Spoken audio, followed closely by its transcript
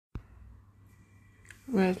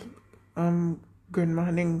Well, good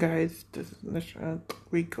morning, guys. This is Nishant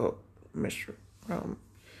Rico Mishra from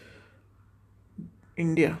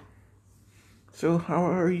India. So, how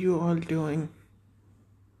are you all doing?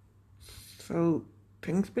 So,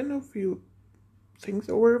 things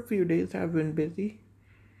over a few days have been busy.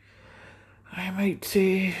 I might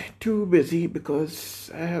say too busy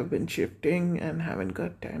because I have been shifting and haven't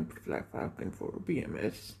got time to fly Falcon 4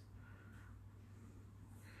 BMS.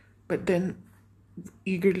 But then,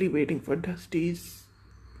 eagerly waiting for Dusty's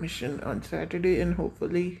mission on Saturday, and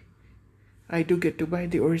hopefully I do get to buy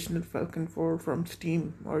the original Falcon 4 from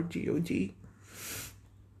Steam or GOG.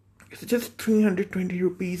 It's just 320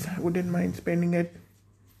 rupees. I wouldn't mind spending it.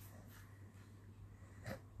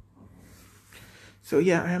 So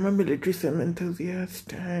yeah, I am a military sim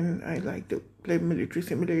enthusiast and I like to play military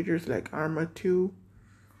simulators like Arma 2.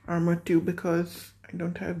 Arma 2 because I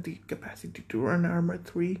don't have the capacity to run Arma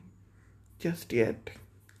 3 just yet.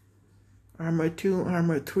 Arma 2,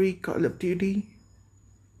 Arma 3, Call of Duty,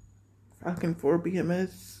 Falcon 4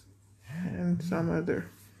 BMS, and some other.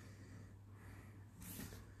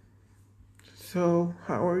 So,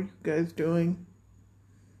 how are you guys doing?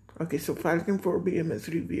 Okay, so Falcon 4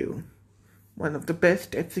 BMS review. One of the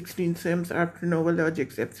best F-16 sims after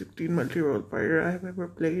NovaLogic's F-16 multi-role fighter I have ever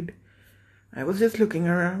played. I was just looking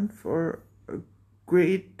around for a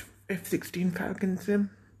great F-16 Falcon sim,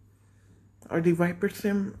 or the Viper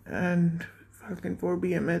sim, and Falcon 4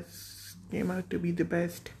 BMS came out to be the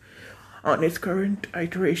best. On its current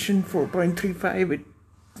iteration 4.35, it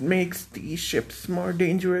makes the ships more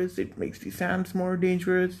dangerous, it makes the SAMs more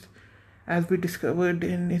dangerous, as we discovered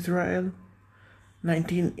in Israel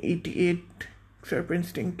 1988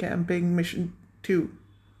 Serpentine Camping Mission 3.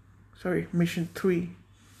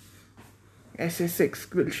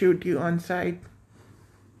 SS6 will shoot you on sight.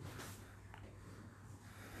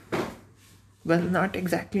 Well, not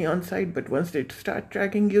exactly on sight, but once they start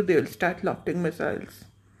tracking you, they'll start lofting missiles.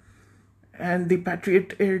 And the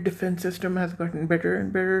Patriot air defense system has gotten better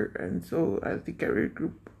and better, and so as the carrier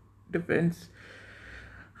group defense.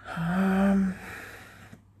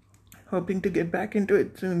 Hoping to get back into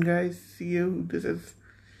it soon, guys. See you. This is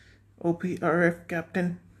OPRF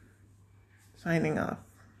Captain signing off.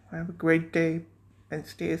 Have a great day and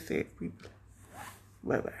stay safe, people.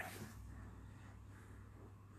 Bye bye.